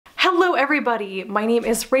Hello everybody, my name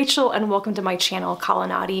is Rachel and welcome to my channel,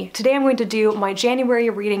 Nnedi. Today I'm going to do my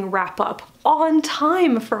January reading wrap-up on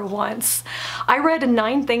time for once. I read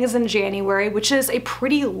 9 things in January, which is a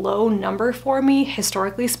pretty low number for me,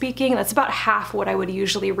 historically speaking. That's about half what I would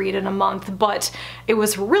usually read in a month, but it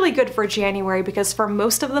was really good for January because for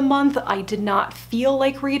most of the month I did not feel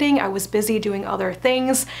like reading. I was busy doing other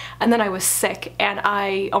things, and then I was sick, and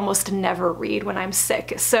I almost never read when I'm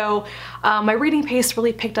sick. So my reading pace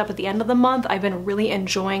really picked up at the end of the month. I've been really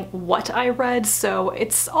enjoying what I read, so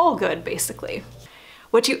it's all good basically.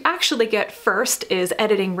 What you actually get first is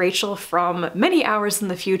editing Rachel from many hours in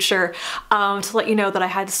the future to let you know that I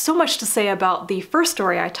had so much to say about the first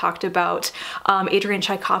story I talked about, Adrian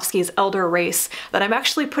Tchaikovsky's Elder Race, that I'm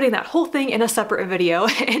actually putting that whole thing in a separate video.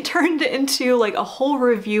 It turned into like a whole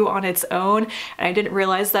review on its own, and I didn't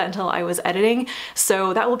realize that until I was editing,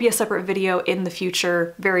 so that will be a separate video in the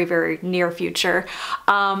future, very, very near future.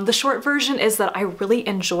 The short version is that I really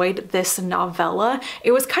enjoyed this novella.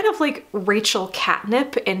 It was kind of like Rachel catnip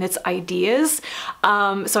in its ideas,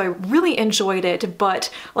 so I really enjoyed it, but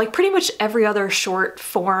like pretty much every other short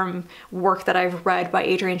form work that I've read by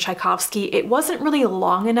Adrian Tchaikovsky, it wasn't really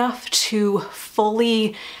long enough to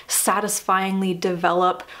fully satisfyingly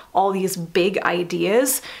develop all these big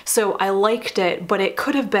ideas. So I liked it, but it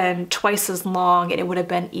could have been twice as long and it would have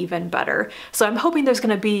been even better. So I'm hoping there's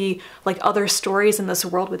gonna be like other stories in this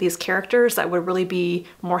world with these characters that would really be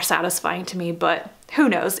more satisfying to me, but who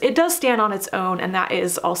knows? It does stand on its own, and that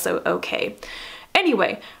is also okay.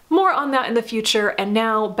 Anyway, more on that in the future, and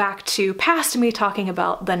now back to past me talking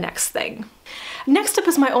about the next thing. Next up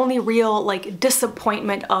is my only real like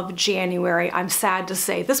disappointment of January, I'm sad to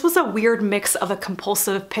say. This was a weird mix of a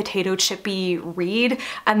compulsive potato chippy read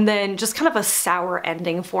and then just kind of a sour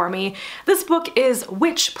ending for me. This book is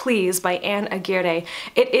Witch Please by Aguirre.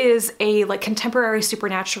 It is a like contemporary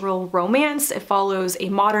supernatural romance. It follows a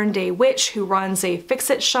modern day witch who runs a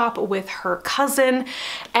fix-it shop with her cousin,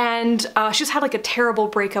 and she's had like a terrible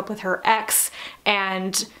breakup with her ex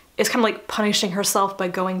and is kind of like punishing herself by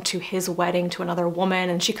going to his wedding to another woman,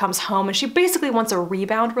 and she comes home and she basically wants a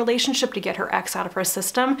rebound relationship to get her ex out of her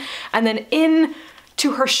system. And then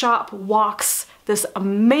into her shop walks this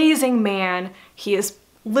amazing man. He is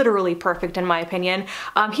literally perfect in my opinion.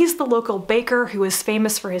 He's the local baker who is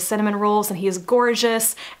famous for his cinnamon rolls, and he is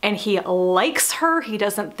gorgeous and he likes her. He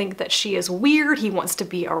doesn't think that she is weird. He wants to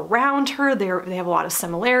be around her. They have a lot of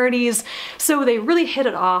similarities. So they really hit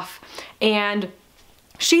it off, and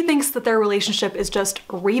she thinks that their relationship is just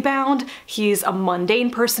a rebound. He's a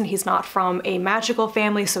mundane person. He's not from a magical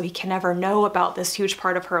family, so he can never know about this huge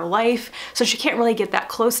part of her life. So she can't really get that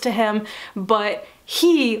close to him, but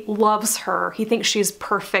he loves her. He thinks she's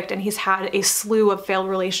perfect, and he's had a slew of failed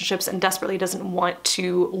relationships and desperately doesn't want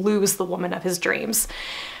to lose the woman of his dreams.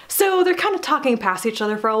 So they're kind of talking past each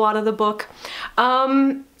other for a lot of the book.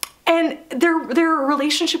 And their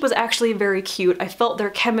relationship was actually very cute. I felt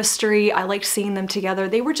their chemistry. I liked seeing them together.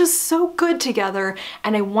 They were just so good together,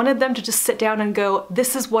 and I wanted them to just sit down and go,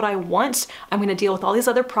 this is what I want. I'm gonna deal with all these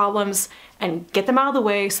other problems and get them out of the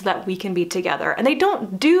way so that we can be together. And they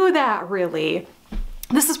don't do that really.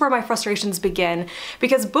 This is where my frustrations begin,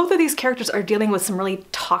 because both of these characters are dealing with some really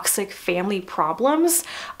toxic family problems.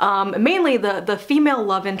 Mainly the female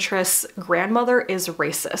love interest's grandmother is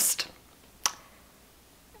racist.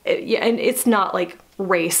 Yeah, and it's not like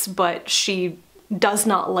race, but she does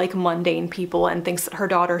not like mundane people and thinks that her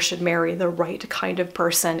daughter should marry the right kind of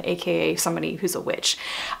person, aka somebody who's a witch.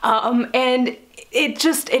 And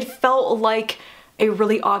it felt like a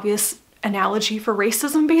really obvious analogy for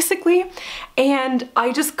racism basically, and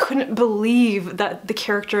I just couldn't believe that the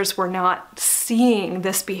characters were not seeing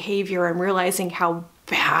this behavior and realizing how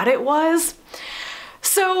bad it was.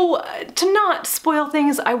 So to not spoil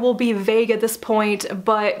things, I will be vague at this point,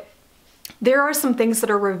 but there are some things that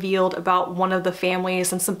are revealed about one of the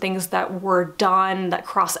families and some things that were done that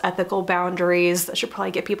cross ethical boundaries that should probably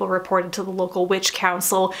get people reported to the local witch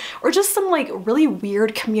council, or just some like really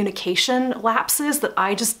weird communication lapses that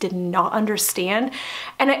I just did not understand.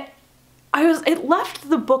 And it left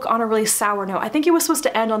the book on a really sour note. I think it was supposed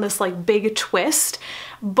to end on this like big twist,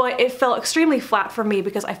 but it felt extremely flat for me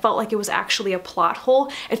because I felt like it was actually a plot hole.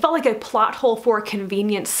 It felt like a plot hole for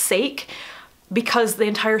convenience sake, because the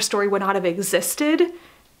entire story would not have existed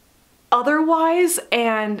otherwise,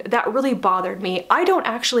 and that really bothered me. I don't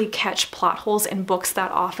actually catch plot holes in books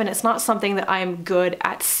that often. It's not something that I'm good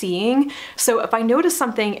at seeing. So if I notice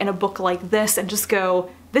something in a book like this and just go,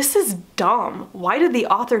 this is dumb, why did the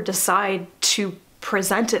author decide to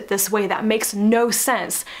present it this way? That makes no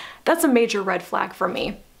sense. That's a major red flag for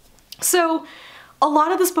me. So A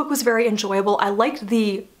lot of this book was very enjoyable. I liked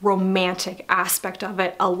the romantic aspect of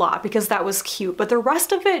it a lot because that was cute, but the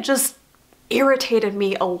rest of it just irritated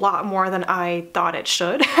me a lot more than I thought it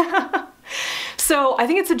should. So I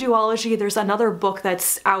think it's a duology. There's another book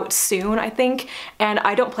that's out soon, I think, and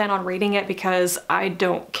I don't plan on reading it because I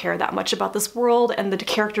don't care that much about this world, and the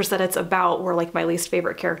characters that it's about were like my least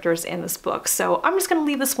favorite characters in this book. So I'm just gonna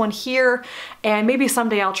leave this one here, and maybe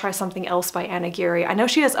someday I'll try something else by Aguirre. I know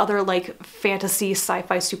she has other like fantasy,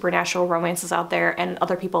 sci-fi, supernatural romances out there, and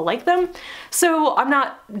other people like them. So I'm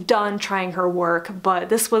not done trying her work, but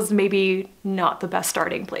this was maybe not the best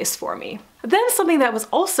starting place for me. Then something that was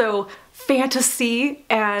also fantasy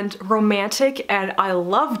and romantic, and I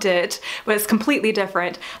loved it, but it's completely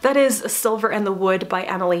different. That is Silver in the Wood by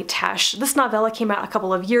Emily Tesh. This novella came out a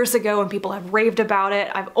couple of years ago and people have raved about it.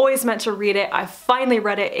 I've always meant to read it. I finally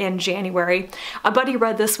read it in January. A buddy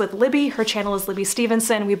read this with Libby. Her channel is Libby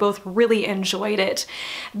Stevenson. We both really enjoyed it.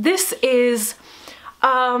 This is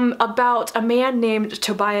about a man named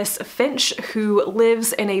Tobias Finch who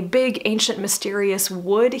lives in a big, ancient, mysterious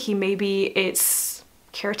wood. He may be its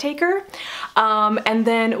caretaker. And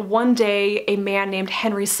then one day a man named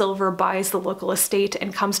Henry Silver buys the local estate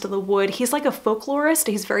and comes to the wood. He's like a folklorist.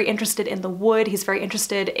 He's very interested in the wood. He's very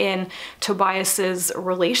interested in Tobias's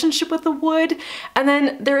relationship with the wood. And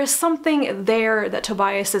then there is something there that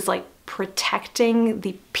Tobias is like protecting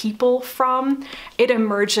the people from. It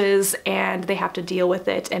emerges and they have to deal with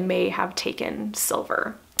it and may have taken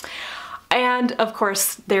Silver. And of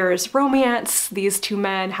course there's romance. These two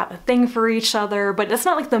men have a thing for each other, but it's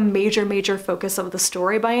not like the major focus of the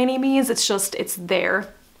story by any means. It's just, it's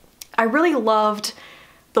there. I really loved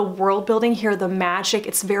the world building here, the magic.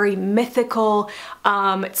 It's very mythical.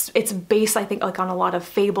 It's based, I think, like on a lot of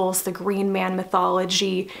fables, the Green Man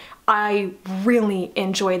mythology. I really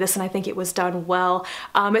enjoy this and I think it was done well.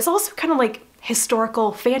 It's also kind of like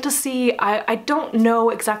historical fantasy. I don't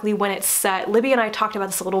know exactly when it's set. Libby and I talked about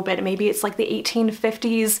this a little bit. Maybe it's like the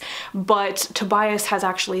 1850s, but Tobias has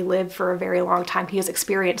actually lived for a very long time. He has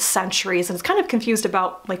experienced centuries and is kind of confused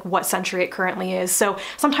about like what century it currently is. So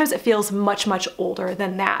sometimes it feels much older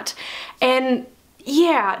than that. And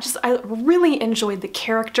yeah, just I really enjoyed the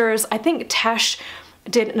characters. I think Tesh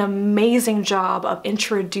did an amazing job of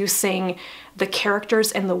introducing the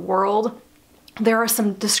characters in the world. There are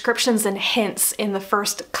some descriptions and hints in the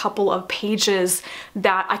first couple of pages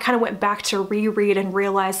that I kind of went back to reread and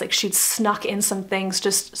realized like she'd snuck in some things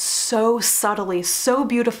just so subtly, so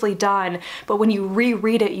beautifully done, but when you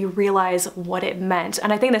reread it you realize what it meant,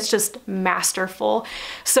 and I think that's just masterful.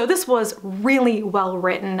 So this was really well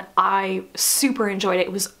written. I super enjoyed it.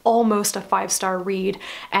 It was almost a 5-star read,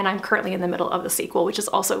 and I'm currently in the middle of the sequel, which is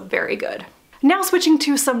also very good. Now switching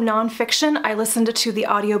to some nonfiction, I listened to the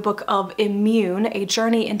audiobook of Immune, A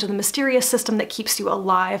Journey into the Mysterious System That Keeps You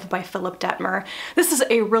Alive by Philipp Dettmer. This is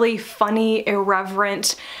a really funny,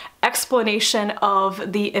 irreverent explanation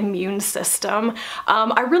of the immune system.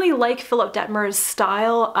 I really like Philipp Dettmer's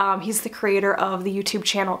style. He's the creator of the YouTube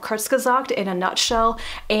channel Kurzgesagt in a nutshell,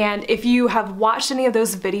 and if you have watched any of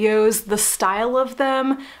those videos, the style of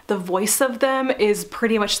them, the voice of them is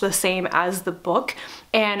pretty much the same as the book,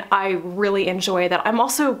 and I really enjoy that. I'm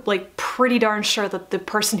also like pretty darn sure that the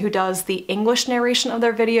person who does the English narration of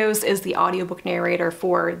their videos is the audiobook narrator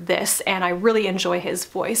for this, and I really enjoy his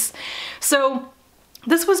voice. So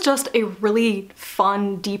this was just a really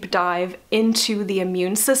fun deep dive into the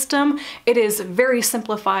immune system. It is very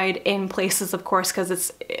simplified in places, of course, because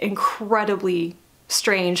it's incredibly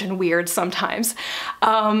strange and weird sometimes.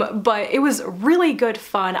 But it was really good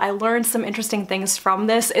fun. I learned some interesting things from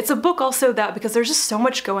this. It's a book also that, because there's just so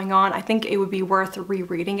much going on, I think it would be worth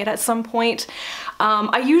rereading it at some point.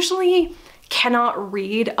 I usually cannot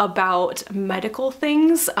read about medical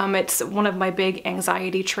things. It's one of my big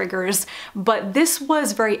anxiety triggers, but this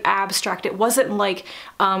was very abstract. It wasn't like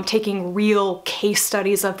taking real case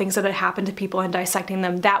studies of things that had happened to people and dissecting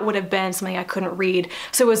them. That would have been something I couldn't read.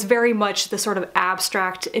 So it was very much the sort of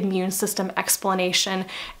abstract immune system explanation.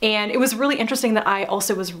 And it was really interesting that I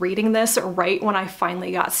also was reading this right when I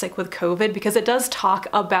finally got sick with COVID, because it does talk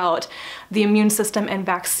about the immune system and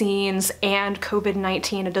vaccines and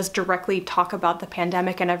COVID-19. It does directly talk about the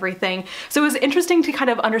pandemic and everything. So it was interesting to kind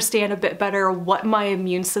of understand a bit better what my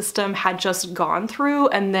immune system had just gone through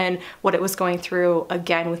and then what it was going through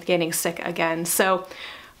again with getting sick again. So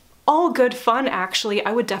all good fun actually.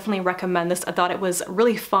 I would definitely recommend this. I thought it was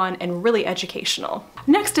really fun and really educational.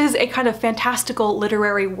 Next is a kind of fantastical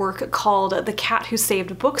literary work called The Cat Who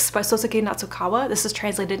Saved Books by Sosuke Natsukawa. This is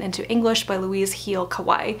translated into English by Louise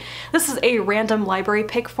Kawai. This is a random library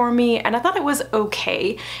pick for me, and I thought it was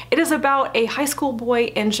okay. It is about a high school boy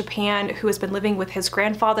in Japan who has been living with his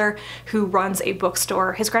grandfather who runs a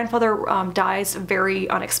bookstore. His grandfather dies very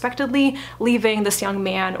unexpectedly, leaving this young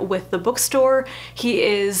man with the bookstore. He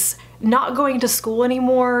is not going to school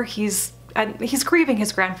anymore. He's grieving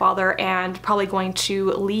his grandfather and probably going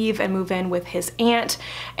to leave and move in with his aunt.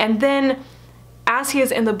 And then as he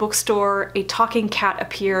is in the bookstore, a talking cat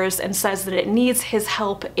appears and says that it needs his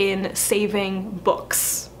help in saving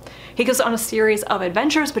books. He goes on a series of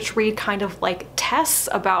adventures which read kind of like tests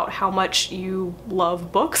about how much you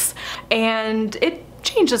love books, and it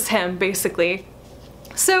changes him basically.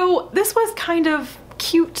 So this was kind of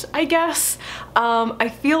cute, I guess. I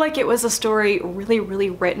feel like it was a story really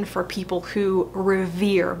written for people who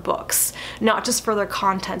revere books, not just for their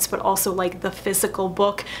contents, but also like the physical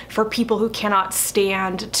book, for people who cannot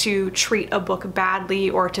stand to treat a book badly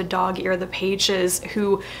or to dog-ear the pages,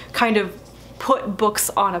 who kind of put books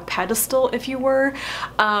on a pedestal, if you were.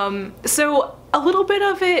 So a little bit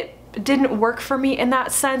of it didn't work for me in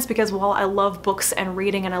that sense, because while I love books and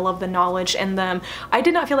reading and I love the knowledge in them, I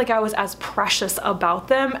did not feel like I was as precious about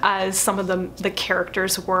them as some of the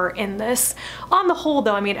characters were in this. On the whole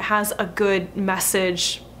though, I mean, it has a good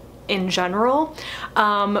message in general,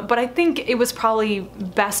 but I think it was probably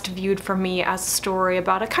best viewed for me as a story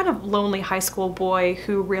about a kind of lonely high school boy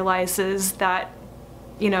who realizes that,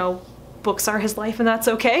 you know, books are his life and that's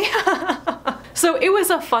okay. So it was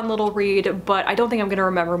a fun little read, but I don't think I'm gonna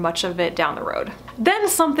remember much of it down the road. Then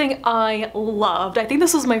something I loved, I think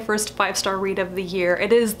this was my first 5-star read of the year.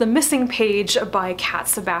 It is The Missing Page by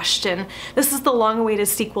Sebastian. This is the long-awaited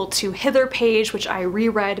sequel to Hither Page, which I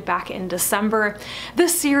reread back in December.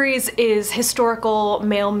 This series is historical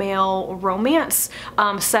male-male romance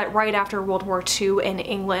set right after World War II in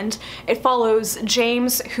England. It follows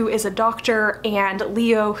James, who is a doctor, and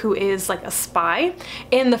Leo, who is like a spy.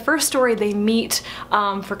 In the first story, they meet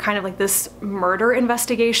for kind of like this murder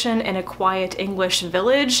investigation in a quiet English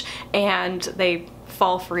village, and they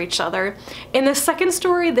fall for each other. In the second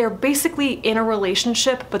story, they're basically in a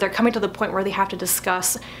relationship, but they're coming to the point where they have to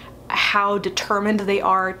discuss how determined they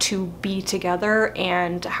are to be together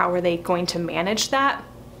and how are they going to manage that.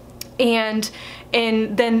 And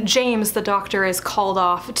then James, the doctor, is called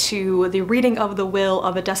off to the reading of the will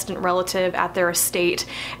of a distant relative at their estate,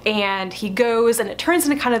 and he goes, and it turns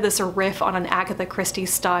into kind of this riff on an Agatha Christie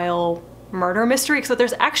style murder mystery, so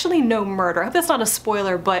there's actually no murder. I hope that's not a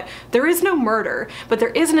spoiler, but there is no murder, but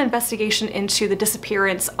there is an investigation into the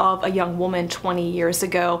disappearance of a young woman 20 years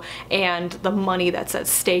ago and the money that's at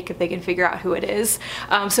stake if they can figure out who it is.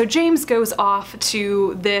 So James goes off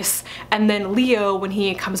to this, and then Leo, when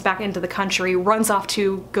he comes back into the country, runs off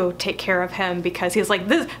to go take care of him because he's like,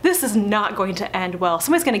 this is not going to end well.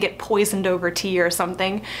 Somebody's gonna get poisoned over tea or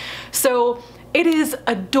something. So it is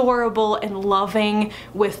adorable and loving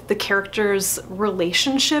with the characters'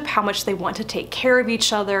 relationship, how much they want to take care of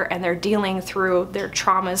each other, and they're dealing through their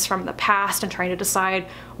traumas from the past and trying to decide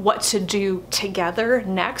what to do together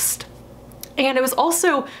next. And it was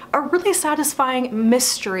also a really satisfying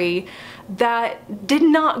mystery that did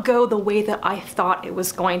not go the way that I thought it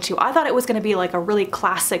was going to. I thought it was going to be like a really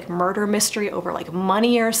classic murder mystery over like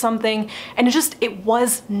money or something, and it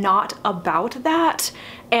was not about that,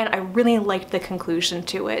 and I really liked the conclusion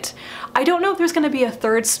to it. I don't know if there's going to be a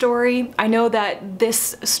third story. I know that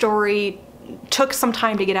this story took some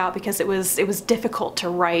time to get out because it was difficult to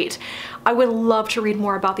write. I would love to read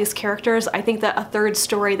more about these characters. I think that a third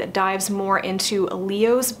story that dives more into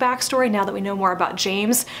Leo's backstory, now that we know more about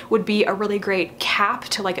James, would be a really great cap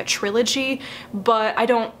to like a trilogy, but I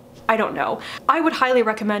don't know. I would highly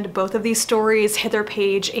recommend both of these stories, Hither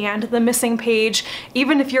Page and The Missing Page,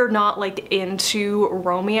 even if you're not like into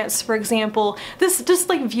romance, for example. Just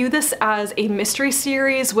like view this as a mystery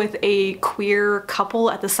series with a queer couple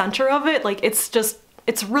at the center of it. Like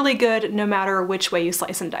it's really good no matter which way you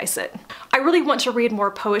slice and dice it. I really want to read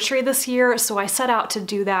more poetry this year, so I set out to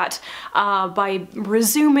do that by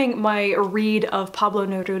resuming my read of Pablo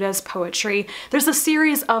Neruda's poetry. There's a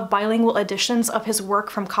series of bilingual editions of his work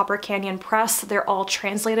from Copper Canyon Press. They're all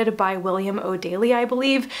translated by William O'Daly, I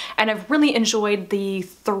believe, and I've really enjoyed the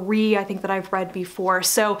 3 I think that I've read before.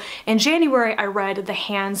 So in January I read The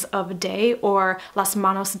Hands of Day, or Las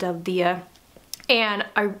Manos del Dia, and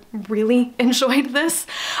I really enjoyed this.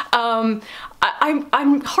 I'm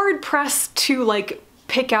hard pressed to like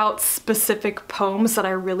pick out specific poems that I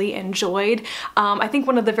really enjoyed. I think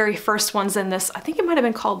one of the very first ones in this, I think it might have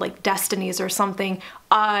been called like Destinies or something.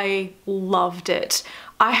 I loved it.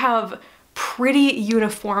 I have pretty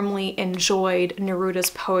uniformly enjoyed Neruda's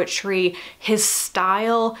poetry, his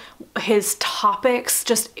style, his topics,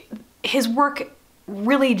 just his work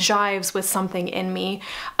really jives with something in me.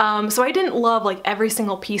 So I didn't love like every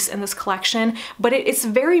single piece in this collection, but it's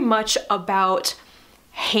very much about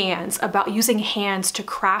hands, about using hands to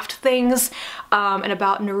craft things, and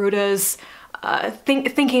about Neruda's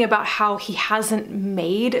thinking about how he hasn't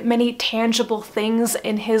made many tangible things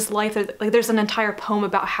in his life. Like there's an entire poem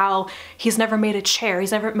about how he's never made a chair.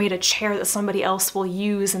 He's never made a chair that somebody else will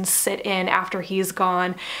use and sit in after he's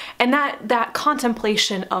gone. And that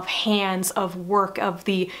contemplation of hands, of work, of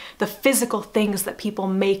the physical things that people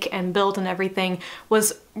make and build and everything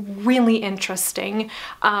was really interesting.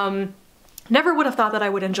 Never would have thought that I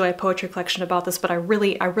would enjoy a poetry collection about this, but I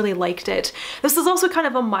really liked it. This is also kind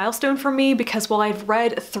of a milestone for me because while I've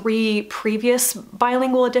read 3 previous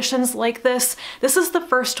bilingual editions like this is the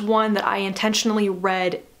first one that I intentionally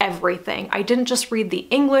read everything. I didn't just read the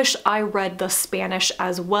English, I read the Spanish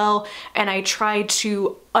as well, and I tried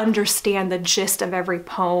to understand the gist of every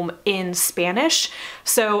poem in Spanish.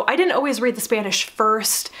 So I didn't always read the Spanish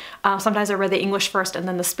first. Sometimes I read the English first and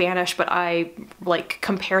then the Spanish, but I like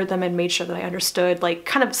compared them and made sure that I understood like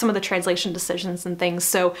kind of some of the translation decisions and things.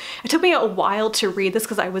 So it took me a while to read this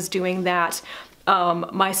because I was doing that.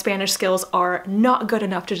 My Spanish skills are not good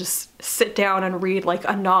enough to just sit down and read like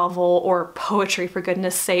a novel or poetry, for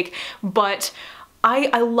goodness sake, but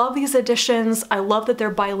I love these editions. I love that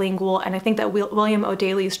they're bilingual, and I think that William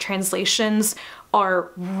O'Daly's translations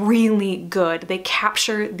are really good. They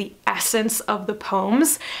capture the essence of the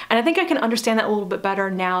poems, and I think I can understand that a little bit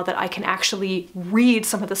better now that I can actually read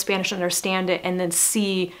some of the Spanish, understand it, and then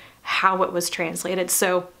see how it was translated.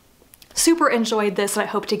 So super enjoyed this, and I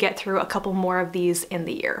hope to get through a couple more of these in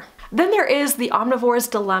the year. Then there is The Omnivore's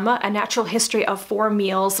Dilemma, A Natural History of 4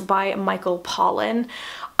 Meals by Michael Pollan.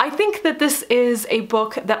 I think that this is a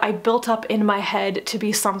book that I built up in my head to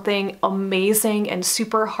be something amazing and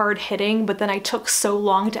super hard-hitting, but then I took so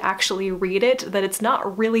long to actually read it that it's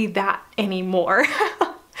not really that anymore.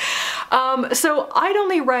 So I'd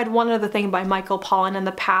only read one other thing by Michael Pollan in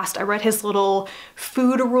the past. I read his little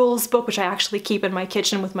food rules book, which I actually keep in my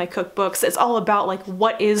kitchen with my cookbooks. It's all about like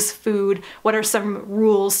what is food, what are some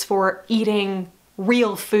rules for eating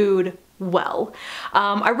real food well.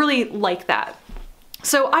 I really like that.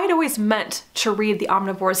 So I'd always meant to read The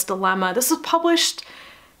Omnivore's Dilemma. This was published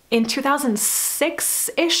in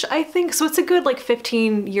 2006-ish, I think, so it's a good like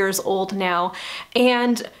 15 years old now.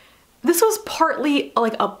 And this was partly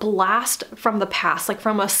like a blast from the past, like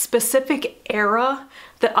from a specific era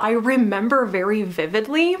that I remember very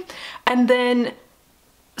vividly, and then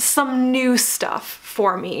some new stuff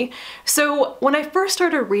for me. So when I first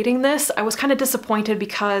started reading this, I was kind of disappointed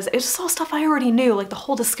because it was just all stuff I already knew, like the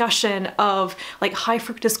whole discussion of like high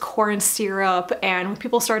fructose corn syrup, and when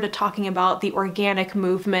people started talking about the organic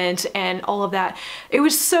movement and all of that, it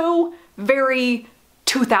was so very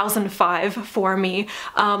 2005 for me.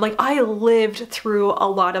 Like I lived through a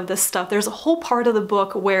lot of this stuff. There's a whole part of the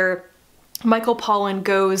book where Michael Pollan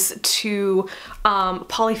goes to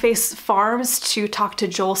Polyface Farms to talk to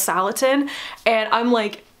Joel Salatin, and I'm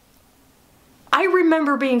like, I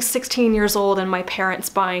remember being 16 years old and my parents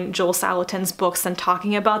buying Joel Salatin's books and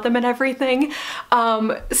talking about them and everything.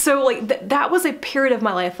 So like that was a period of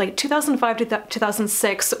my life. Like 2005 to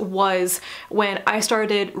 2006 was when I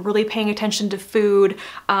started really paying attention to food.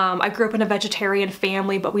 I grew up in a vegetarian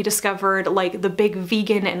family, but we discovered like the big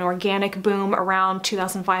vegan and organic boom around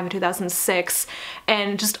 2005 and 2006,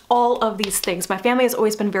 and just all of these things. My family has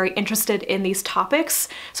always been very interested in these topics,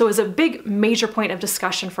 so it was a big major point of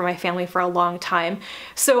discussion for my family for a long time.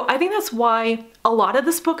 So I think that's why a lot of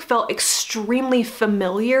this book felt extremely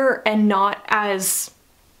familiar and not as,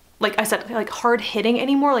 like I said, like hard-hitting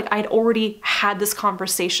anymore. Like I'd already had this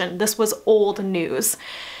conversation. This was old news.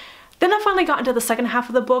 Then I finally got into the second half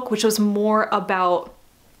of the book, which was more about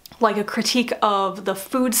like a critique of the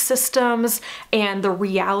food systems and the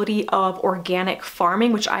reality of organic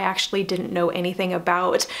farming, which I actually didn't know anything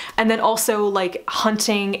about. And then also like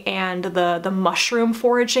hunting and the mushroom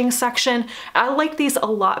foraging section. I like these a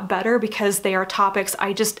lot better because they are topics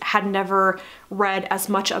I just had never read as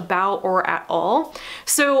much about or at all.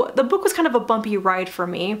 So the book was kind of a bumpy ride for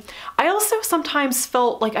me. I also sometimes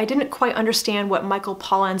felt like I didn't quite understand what Michael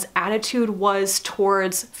Pollan's attitude was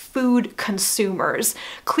towards food consumers.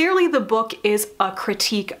 Clearly the book is a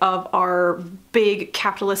critique of our big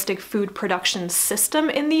capitalistic food production system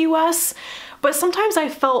in the US, but sometimes I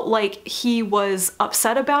felt like he was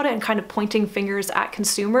upset about it and kind of pointing fingers at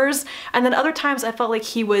consumers, and then other times I felt like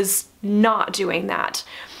he was not doing that.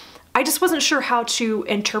 I just wasn't sure how to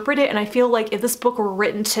interpret it, and I feel like if this book were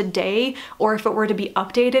written today or if it were to be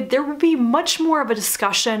updated, there would be much more of a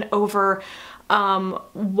discussion over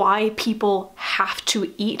why people have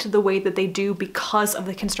to eat the way that they do because of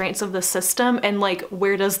the constraints of the system, and like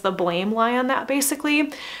where does the blame lie on that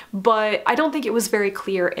basically. But I don't think it was very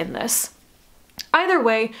clear in this. Either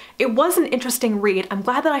way, it was an interesting read. I'm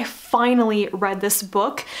glad that I finally read this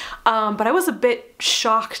book, but I was a bit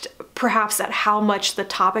shocked perhaps at how much the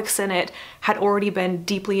topics in it had already been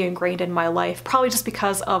deeply ingrained in my life, probably just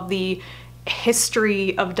because of the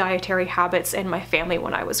history of dietary habits in my family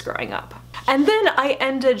when I was growing up. And then I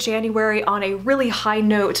ended January on a really high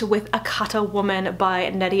note with Akata Woman by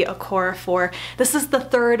Nnedi Okorafor. This is the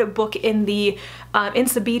third book in the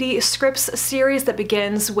Insabidi Scripts series that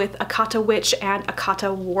begins with Akata Witch and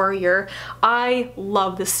Akata Warrior. I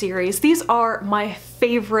love this series. These are my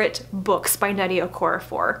favorite books by Nnedi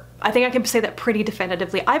Okorafor. I think I can say that pretty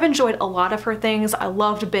definitively. I've enjoyed a lot of her things. I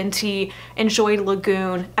loved Binti, enjoyed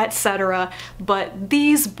Lagoon, etc. But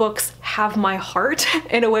these books have my heart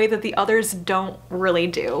in a way that the others don't really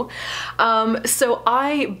do. So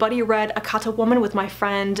I buddy read Akata Woman with my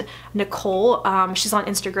friend Nicole. She's on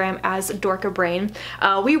Instagram as Dorka Brain.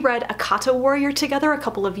 We read Akata Warrior together a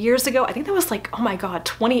couple of years ago. I think that was like, oh my god,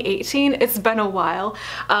 2018? It's been a while.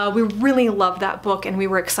 We really loved that book and we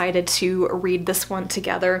were excited to read this one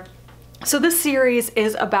together. So this series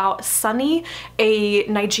is about Sunny, a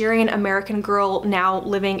Nigerian American girl now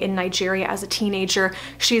living in Nigeria as a teenager.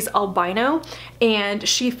 She's albino and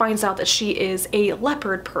she finds out that she is a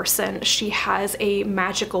leopard person. She has a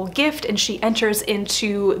magical gift and she enters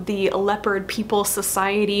into the leopard people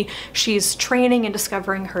society. She's training and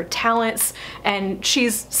discovering her talents and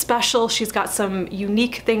she's special. She's got some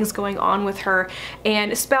unique things going on with her,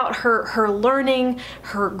 and it's about her learning,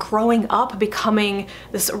 her growing up, becoming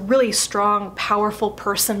this really strong, powerful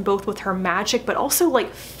person, both with her magic but also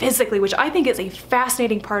like physically, which I think is a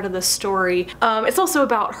fascinating part of the story. It's also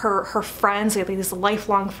about her friends, like these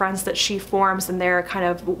lifelong friends that she forms in their kind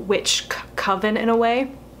of witch coven in a way.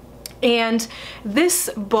 And this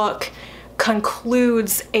book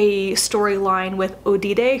concludes a storyline with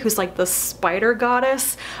Odide, who's like the spider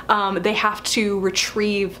goddess. They have to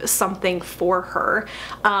retrieve something for her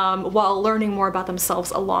while learning more about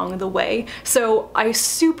themselves along the way. So I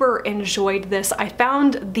super enjoyed this. I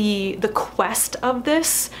found the quest of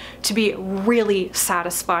this to be really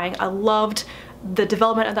satisfying. I loved the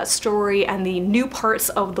development of that story and the new parts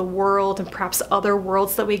of the world and perhaps other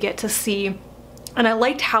worlds that we get to see. And I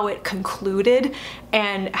liked how it concluded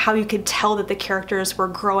and how you could tell that the characters were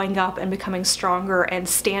growing up and becoming stronger and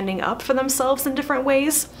standing up for themselves in different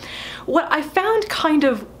ways. What I found kind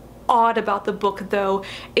of odd about the book though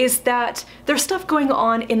is that there's stuff going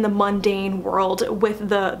on in the mundane world with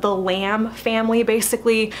the lamb family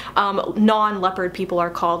basically. Non-leopard people are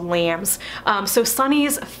called lambs. So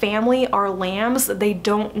Sunny's family are lambs. They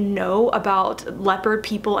don't know about leopard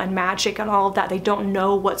people and magic and all of that. They don't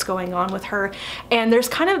know what's going on with her. And there's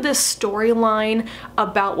kind of this storyline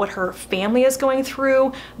about what her family is going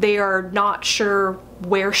through. They are not sure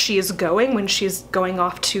where she is going when she's going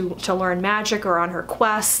off to learn magic or on her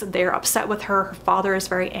quest. They're upset with her. Her father is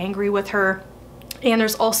very angry with her. And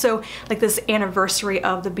there's also like this anniversary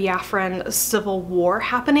of the Biafran Civil War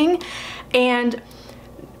happening. And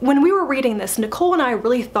when we were reading this, Nicole and I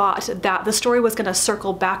really thought that the story was going to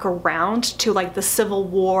circle back around to like the Civil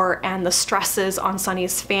War and the stresses on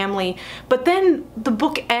Sunny's family. But then the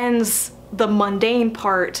book ends the mundane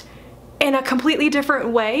part in a completely different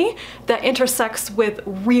way that intersects with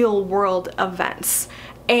real world events.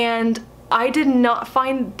 And I did not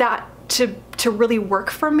find that to really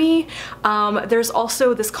work for me. There's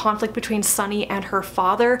also this conflict between Sunny and her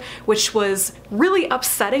father, which was really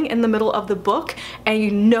upsetting in the middle of the book, and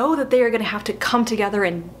you know that they are gonna have to come together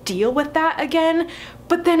and deal with that again,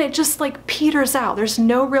 but then it just like peters out. There's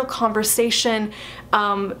no real conversation.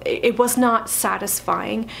 It was not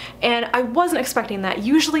satisfying, and I wasn't expecting that.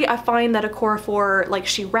 Usually I find that Okorafor, like,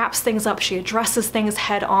 she wraps things up, she addresses things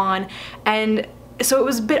head on, and so it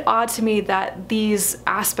was a bit odd to me that these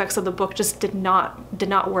aspects of the book just did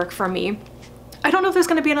not work for me. I don't know if there's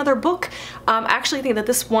going to be another book. I actually think that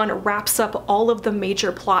this one wraps up all of the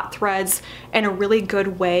major plot threads in a really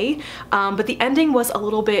good way, but the ending was a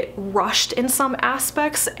little bit rushed in some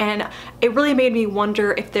aspects, and it really made me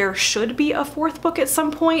wonder if there should be a fourth book at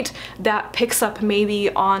some point that picks up maybe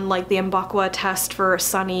on like the Mbakwa test for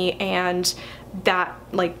Sunny and that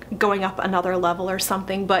like going up another level or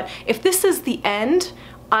something. But if this is the end,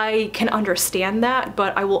 I can understand that,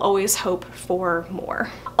 but I will always hope for more.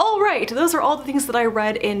 All right, those are all the things that I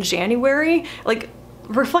read in January. Like,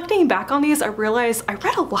 reflecting back on these, I realized I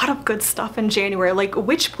read a lot of good stuff in January. Like,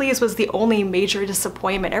 Witch Please was the only major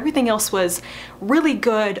disappointment. Everything else was really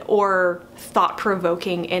good or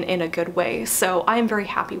thought-provoking in a good way, so I'm very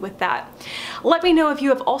happy with that. Let me know if you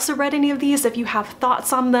have also read any of these. If you have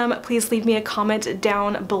thoughts on them, please leave me a comment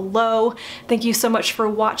down below. Thank you so much for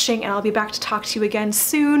watching, and I'll be back to talk to you again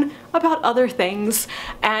soon about other things.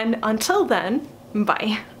 And until then,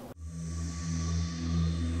 bye.